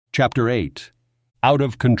Chapter 8. Out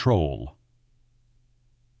of Control.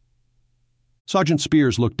 Sergeant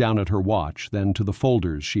Spears looked down at her watch, then to the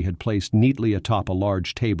folders she had placed neatly atop a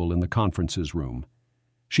large table in the conferences room.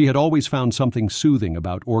 She had always found something soothing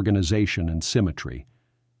about organization and symmetry.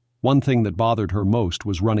 One thing that bothered her most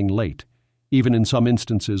was running late, even in some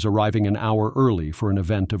instances arriving an hour early for an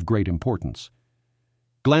event of great importance.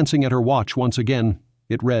 Glancing at her watch once again,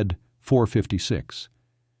 it read 4:56.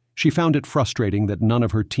 She found it frustrating that none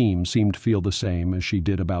of her team seemed to feel the same as she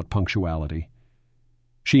did about punctuality.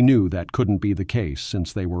 She knew that couldn't be the case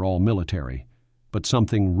since they were all military, but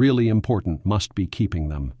something really important must be keeping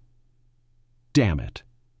them. Damn it!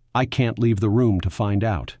 I can't leave the room to find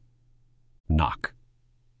out. Knock.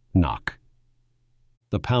 Knock.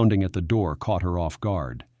 The pounding at the door caught her off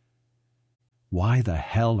guard. Why the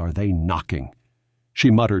hell are they knocking? She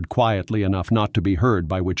muttered quietly enough not to be heard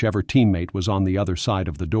by whichever teammate was on the other side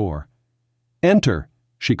of the door. "Enter,"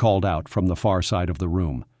 she called out from the far side of the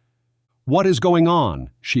room. "What is going on?"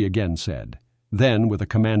 she again said. Then, with a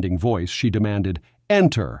commanding voice, she demanded,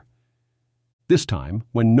 "Enter!" This time,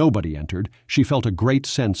 when nobody entered, she felt a great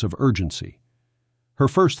sense of urgency. Her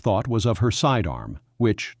first thought was of her sidearm,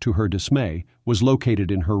 which, to her dismay, was located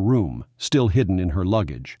in her room, still hidden in her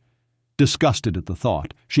luggage. Disgusted at the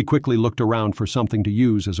thought, she quickly looked around for something to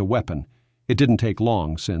use as a weapon. It didn't take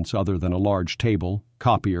long since, other than a large table,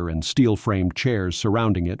 copier, and steel-framed chairs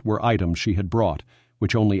surrounding it were items she had brought,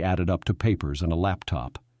 which only added up to papers and a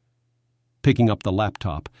laptop. Picking up the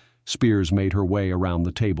laptop, Spears made her way around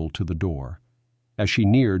the table to the door. As she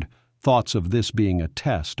neared, thoughts of this being a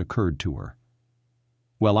test occurred to her.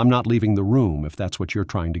 "Well, I'm not leaving the room if that's what you're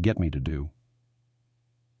trying to get me to do."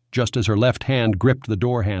 Just as her left hand gripped the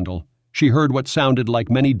door handle, she heard what sounded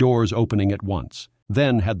like many doors opening at once,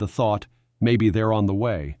 then had the thought, maybe they're on the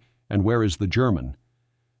way, and where is the German?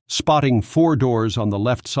 Spotting 4 doors on the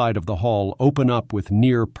left side of the hall open up with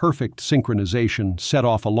near-perfect synchronization set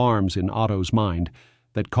off alarms in Otto's mind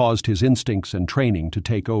that caused his instincts and training to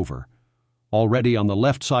take over. Already on the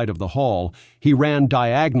left side of the hall, he ran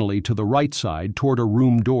diagonally to the right side toward a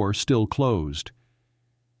room door still closed.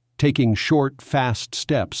 Taking short, fast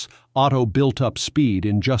steps, Otto built up speed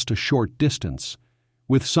in just a short distance.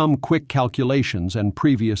 With some quick calculations and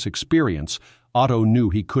previous experience, Otto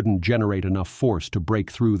knew he couldn't generate enough force to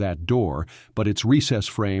break through that door, but its recess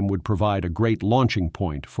frame would provide a great launching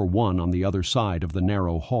point for one on the other side of the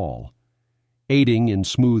narrow hall. Aiding in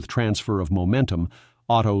smooth transfer of momentum,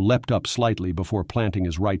 Otto leapt up slightly before planting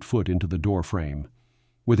his right foot into the door frame.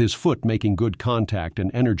 With his foot making good contact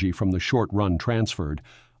and energy from the short run transferred,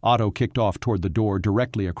 Otto kicked off toward the door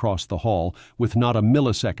directly across the hall with not a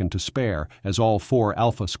millisecond to spare as all 4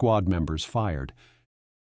 Alpha Squad members fired.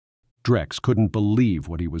 Drex couldn't believe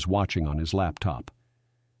what he was watching on his laptop.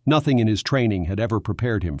 Nothing in his training had ever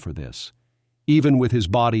prepared him for this. Even with his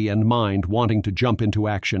body and mind wanting to jump into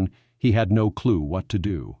action, he had no clue what to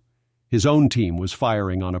do. His own team was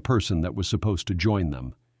firing on a person that was supposed to join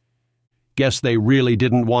them. "Guess they really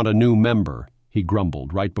didn't want a new member," he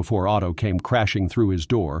grumbled right before Otto came crashing through his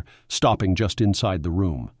door, stopping just inside the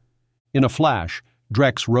room. In a flash,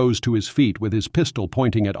 Drex rose to his feet with his pistol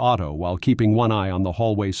pointing at Otto while keeping one eye on the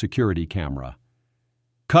hallway security camera.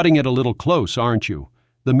 "Cutting it a little close, aren't you?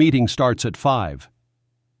 The meeting starts at 5.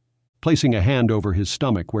 Placing a hand over his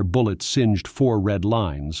stomach where bullets singed 4 red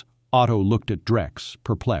lines, Otto looked at Drex,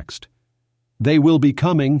 perplexed. "They will be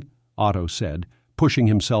coming," Otto said, pushing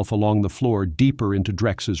himself along the floor deeper into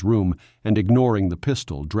Drex's room and ignoring the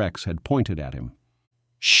pistol Drex had pointed at him.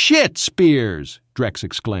 "Shit, Spears!" Drex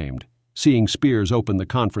exclaimed, seeing Spears open the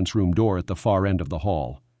conference room door at the far end of the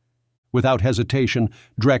hall. Without hesitation,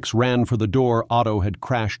 Drex ran for the door Otto had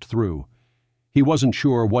crashed through. He wasn't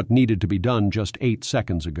sure what needed to be done just 8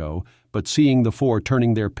 seconds ago, but seeing the 4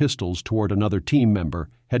 turning their pistols toward another team member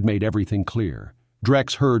had made everything clear.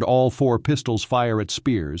 Drex heard all 4 pistols fire at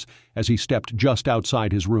Spears as he stepped just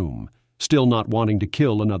outside his room. Still not wanting to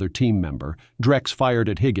kill another team member, Drex fired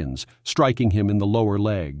at Higgins, striking him in the lower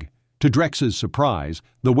leg. To Drex's surprise,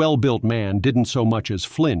 the well-built man didn't so much as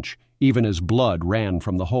flinch, even as blood ran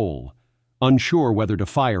from the hole. Unsure whether to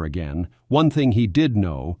fire again, one thing he did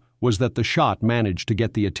know was that the shot managed to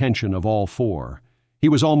get the attention of all 4. He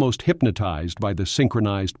was almost hypnotized by the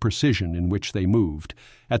synchronized precision in which they moved,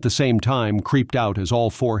 at the same time creeped out as all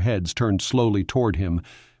 4 heads turned slowly toward him,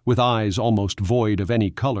 with eyes almost void of any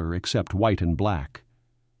color except white and black.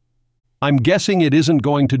 "I'm guessing it isn't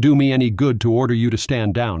going to do me any good to order you to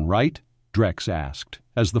stand down, right?" Drex asked,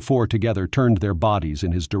 as the 4 together turned their bodies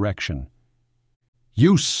in his direction.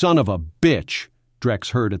 "You son of a bitch!"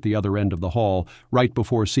 Drex heard at the other end of the hall, right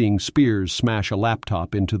before seeing Spears smash a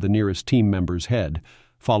laptop into the nearest team member's head,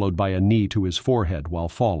 followed by a knee to his forehead while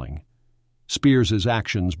falling. Spears's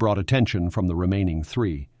actions brought attention from the remaining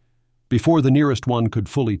three. Before the nearest one could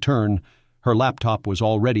fully turn, her laptop was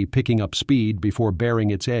already picking up speed before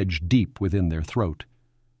bearing its edge deep within their throat.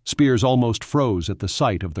 Spears almost froze at the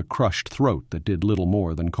sight of the crushed throat that did little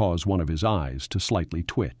more than cause one of his eyes to slightly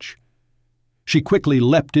twitch. She quickly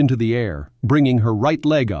leapt into the air, bringing her right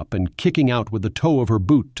leg up and kicking out with the toe of her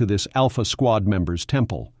boot to this Alpha Squad member's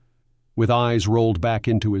temple. With eyes rolled back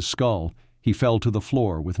into his skull, he fell to the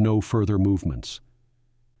floor with no further movements.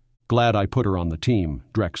 Glad I put her on the team,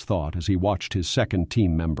 Drex thought as he watched his second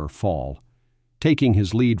team member fall. Taking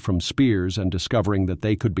his lead from Spears and discovering that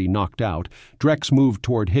they could be knocked out, Drex moved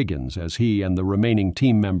toward Higgins as he and the remaining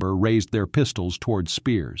team member raised their pistols toward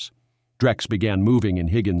Spears. Drex began moving in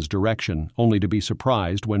Higgins' direction, only to be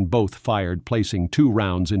surprised when both fired, placing 2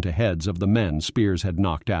 rounds into heads of the men Spears had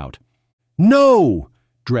knocked out. "No!"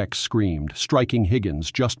 Drex screamed, striking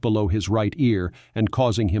Higgins just below his right ear and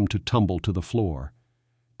causing him to tumble to the floor.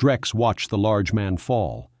 Drex watched the large man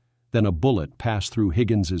fall. Then a bullet passed through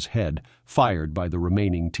Higgins's head, fired by the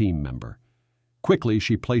remaining team member. Quickly,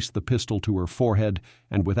 she placed the pistol to her forehead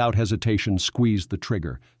and without hesitation squeezed the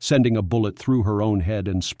trigger, sending a bullet through her own head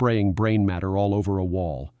and spraying brain matter all over a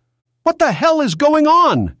wall. "What the hell is going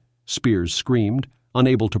on?" Spears screamed,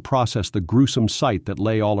 unable to process the gruesome sight that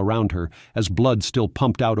lay all around her as blood still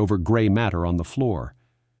pumped out over gray matter on the floor.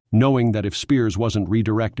 Knowing that if Spears wasn't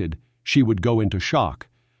redirected, she would go into shock,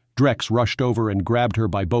 Drex rushed over and grabbed her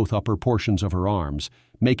by both upper portions of her arms,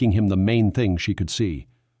 making him the main thing she could see.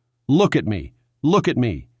 "Look at me! Look at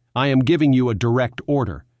me! I am giving you a direct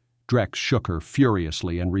order." Drex shook her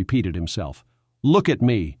furiously and repeated himself. "Look at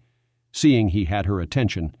me!" Seeing he had her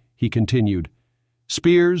attention, he continued,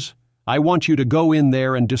 "Spears, I want you to go in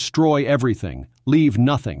there and destroy everything. Leave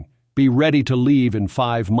nothing. Be ready to leave in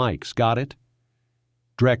 5 mics, got it?"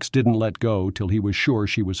 Drex didn't let go till he was sure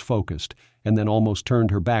she was focused, and then almost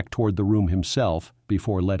turned her back toward the room himself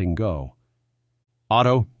before letting go.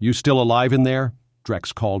 "Otto, you still alive in there?"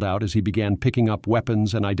 Drex called out as he began picking up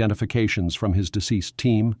weapons and identifications from his deceased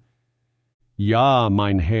team. "Ja,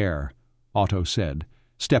 mein Herr," Otto said,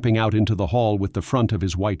 stepping out into the hall with the front of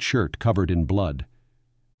his white shirt covered in blood.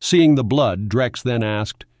 Seeing the blood, Drex then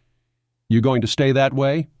asked, "You going to stay that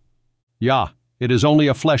way?" "Ja, it is only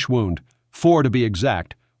a flesh wound. 4 to be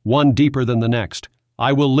exact, 1 deeper than the next.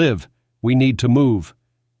 I will live. We need to move."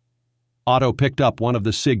 Otto picked up one of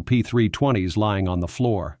the SIG P320s lying on the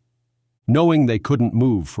floor. Knowing they couldn't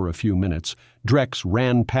move for a few minutes, Drex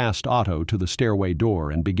ran past Otto to the stairway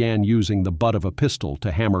door and began using the butt of a pistol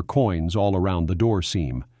to hammer coins all around the door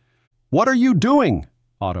seam. "What are you doing?"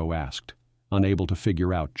 Otto asked, unable to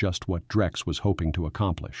figure out just what Drex was hoping to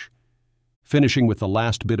accomplish. Finishing with the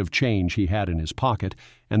last bit of change he had in his pocket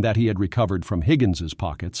and that he had recovered from Higgins's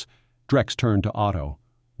pockets, Drex turned to Otto.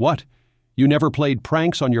 "What? You never played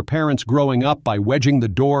pranks on your parents growing up by wedging the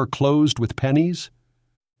door closed with pennies?"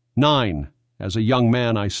 "9. As a young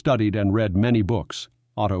man I studied and read many books,"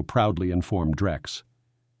 Otto proudly informed Drex.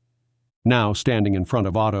 Now, standing in front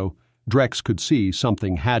of Otto, Drex could see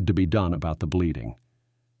something had to be done about the bleeding.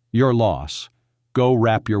 "Your loss. Go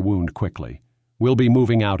wrap your wound quickly. We'll be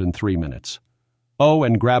moving out in 3 minutes. Oh,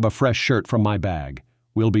 and grab a fresh shirt from my bag.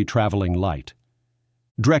 We'll be traveling light."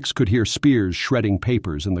 Drex could hear Spears shredding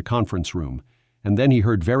papers in the conference room, and then he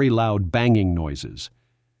heard very loud banging noises.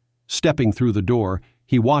 Stepping through the door,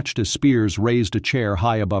 he watched as Spears raised a chair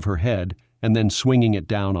high above her head and then swinging it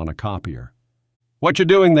down on a copier. "What you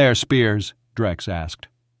doing there, Spears?" Drex asked.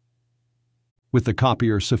 With the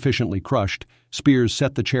copier sufficiently crushed, Spears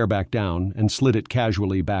set the chair back down and slid it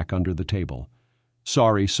casually back under the table.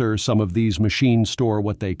 "Sorry, sir, some of these machines store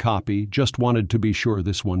what they copy. Just wanted to be sure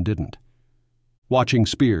this one didn't." Watching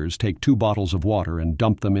Spears take 2 bottles of water and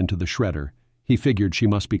dump them into the shredder, he figured she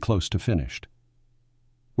must be close to finished.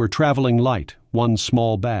 "We're traveling light, 1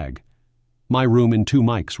 small bag. My room in 2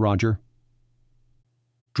 mics, Roger."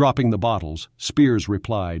 Dropping the bottles, Spears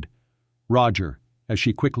replied, "Roger," as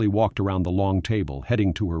she quickly walked around the long table,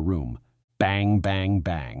 heading to her room. Bang, bang,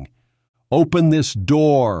 bang. "Open this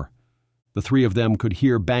door!" The 3 of them could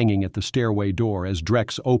hear banging at the stairway door as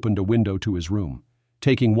Drex opened a window to his room.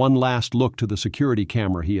 Taking one last look to the security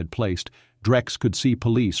camera he had placed, Drex could see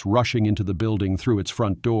police rushing into the building through its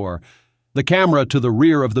front door. The camera to the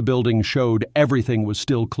rear of the building showed everything was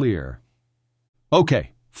still clear.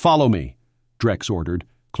 "Okay, follow me," Drex ordered,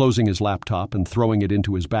 closing his laptop and throwing it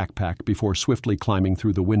into his backpack before swiftly climbing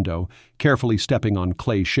through the window, carefully stepping on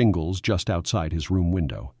clay shingles just outside his room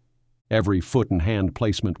window. Every foot and hand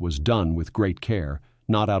placement was done with great care,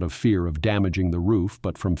 not out of fear of damaging the roof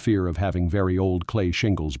but from fear of having very old clay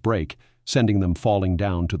shingles break, sending them falling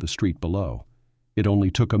down to the street below. It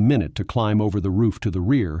only took a minute to climb over the roof to the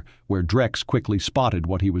rear, where Drex quickly spotted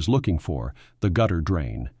what he was looking for, the gutter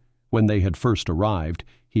drain. When they had first arrived,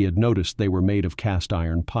 he had noticed they were made of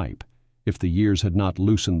cast-iron pipe. If the years had not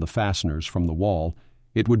loosened the fasteners from the wall,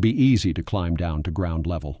 it would be easy to climb down to ground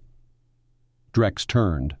level. Drex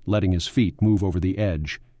turned, letting his feet move over the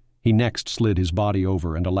edge. He next slid his body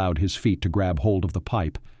over and allowed his feet to grab hold of the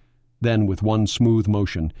pipe. Then, with one smooth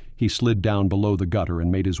motion, he slid down below the gutter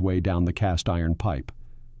and made his way down the cast-iron pipe.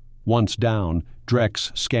 Once down,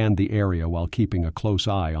 Drex scanned the area while keeping a close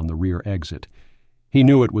eye on the rear exit. He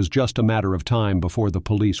knew it was just a matter of time before the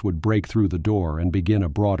police would break through the door and begin a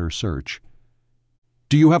broader search.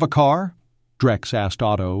 "Do you have a car?" Drex asked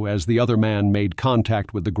Otto as the other man made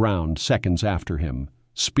contact with the ground seconds after him,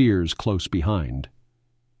 spears close behind.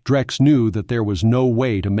 Drex knew that there was no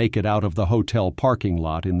way to make it out of the hotel parking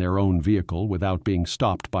lot in their own vehicle without being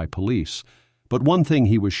stopped by police, but one thing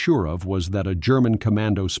he was sure of was that a German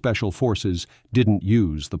commando special forces didn't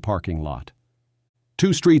use the parking lot.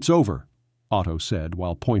 "2 streets over," Otto said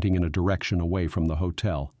while pointing in a direction away from the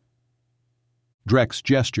hotel. Drex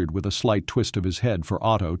gestured with a slight twist of his head for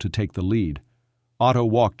Otto to take the lead. Otto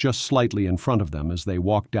walked just slightly in front of them as they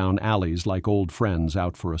walked down alleys like old friends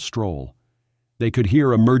out for a stroll. They could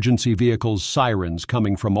hear emergency vehicles' sirens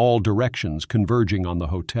coming from all directions converging on the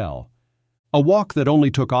hotel. A walk that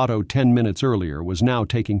only took Otto 10 minutes earlier was now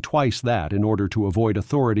taking twice that in order to avoid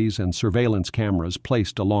authorities and surveillance cameras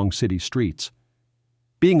placed along city streets.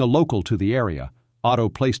 Being a local to the area, Otto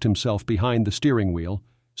placed himself behind the steering wheel,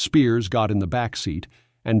 Spears got in the back seat,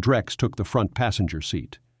 and Drex took the front passenger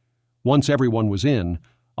seat. Once everyone was in,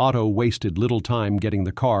 Otto wasted little time getting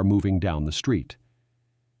the car moving down the street.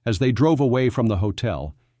 As they drove away from the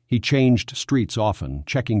hotel, he changed streets often,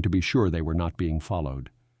 checking to be sure they were not being followed.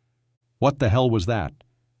 "What the hell was that?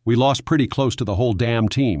 We lost pretty close to the whole damn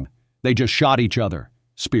team. They just shot each other,"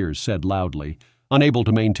 Spears said loudly, unable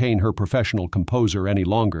to maintain her professional composure any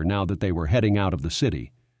longer now that they were heading out of the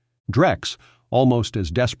city. Drex, almost as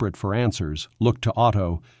desperate for answers, looked to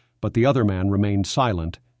Otto, but the other man remained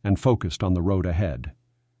silent and focused on the road ahead.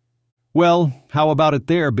 "Well, how about it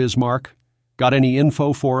there, Bismarck? Got any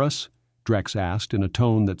info for us?" Drex asked in a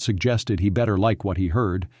tone that suggested he better like what he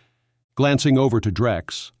heard. Glancing over to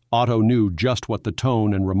Drex, Otto knew just what the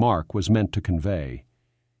tone and remark was meant to convey.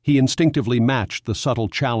 He instinctively matched the subtle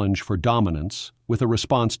challenge for dominance with a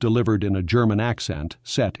response delivered in a German accent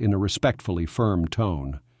set in a respectfully firm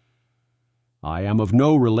tone. "I am of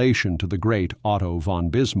no relation to the great Otto von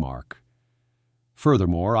Bismarck.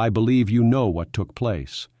 Furthermore, I believe you know what took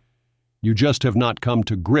place. You just have not come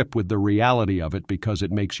to grip with the reality of it because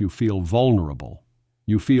it makes you feel vulnerable.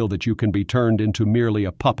 You feel that you can be turned into merely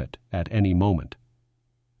a puppet at any moment."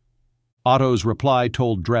 Otto's reply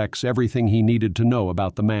told Drex everything he needed to know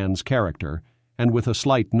about the man's character, and with a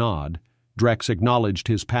slight nod, Drex acknowledged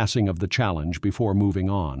his passing of the challenge before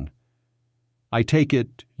moving on. "I take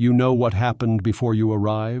it you know what happened before you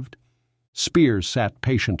arrived?" Spears sat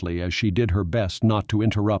patiently as she did her best not to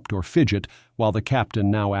interrupt or fidget while the captain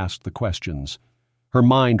now asked the questions. Her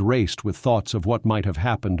mind raced with thoughts of what might have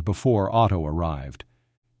happened before Otto arrived.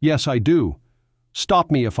 "Yes, I do. Stop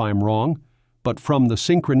me if I'm wrong, but from the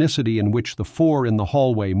synchronicity in which the 4 in the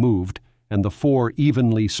hallway moved and the 4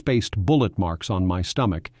 evenly spaced bullet marks on my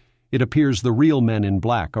stomach, it appears the real men in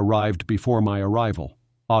black arrived before my arrival,"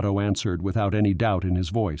 Otto answered without any doubt in his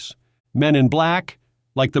voice. "Men in black?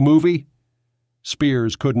 Like the movie?"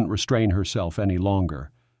 Spears couldn't restrain herself any longer.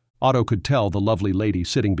 Otto could tell the lovely lady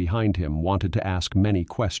sitting behind him wanted to ask many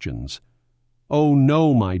questions. "Oh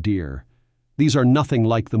no, my dear. These are nothing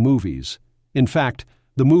like the movies. In fact,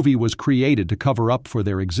 the movie was created to cover up for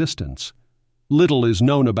their existence. Little is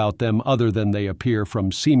known about them other than they appear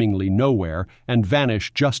from seemingly nowhere and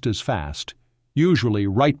vanish just as fast, usually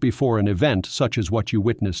right before an event such as what you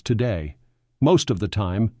witnessed today. Most of the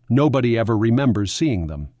time, nobody ever remembers seeing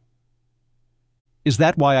them." "Is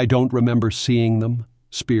that why I don't remember seeing them?"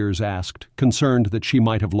 Spears asked, concerned that she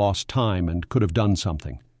might have lost time and could have done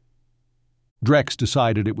something. Drex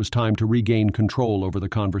decided it was time to regain control over the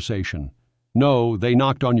conversation. "No, they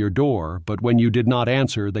knocked on your door, but when you did not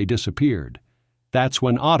answer, they disappeared. That's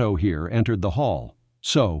when Otto here entered the hall.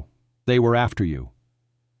 So, they were after you."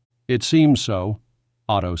 "It seems so,"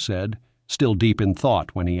 Otto said, still deep in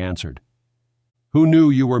thought when he answered. "Who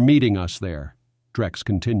knew you were meeting us there?" Drex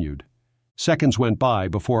continued. Seconds went by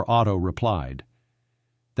before Otto replied.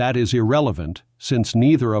 "That is irrelevant, since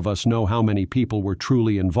neither of us know how many people were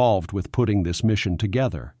truly involved with putting this mission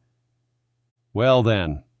together." "Well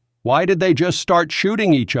then, why did they just start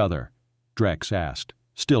shooting each other?" Drex asked,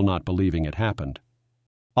 still not believing it happened.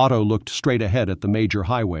 Otto looked straight ahead at the major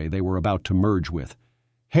highway they were about to merge with.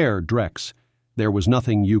 Herr Drex, there was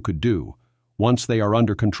nothing you could do. Once they are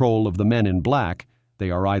under control of the men in black, they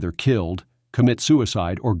are either killed, commit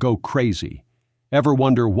suicide, or go crazy. Ever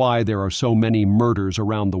wonder why there are so many murders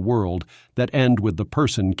around the world that end with the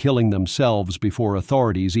person killing themselves before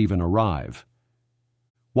authorities even arrive?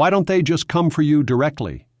 "Why don't they just come for you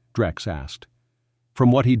directly?" Drex asked.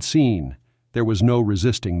 From what he'd seen, there was no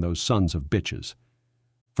resisting those sons of bitches.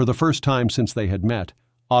 For the first time since they had met,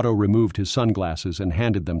 Otto removed his sunglasses and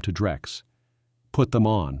handed them to Drex. "Put them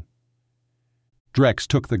on." Drex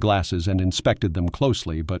took the glasses and inspected them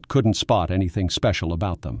closely, but couldn't spot anything special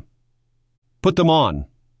about them. "Put them on,"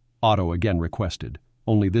 Otto again requested,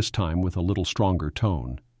 only this time with a little stronger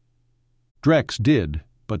tone. Drex did,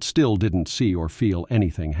 but still didn't see or feel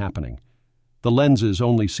anything happening. The lenses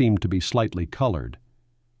only seemed to be slightly colored.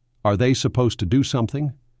 Are they supposed to do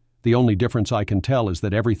something? The only difference I can tell is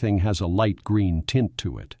that everything has a light green tint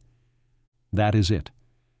to it. That is it.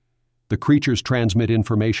 The creatures transmit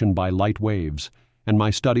information by light waves, and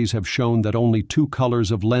my studies have shown that only 2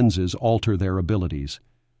 colors of lenses alter their abilities.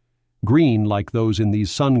 Green, like those in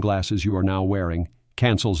these sunglasses you are now wearing,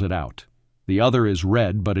 cancels it out. The other is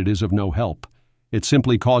red, but it is of no help. It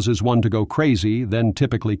simply causes one to go crazy, then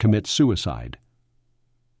typically commit suicide.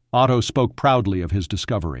 Otto spoke proudly of his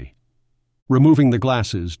discovery. Removing the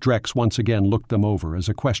glasses, Drex once again looked them over as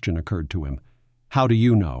a question occurred to him. "How do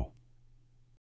you know?"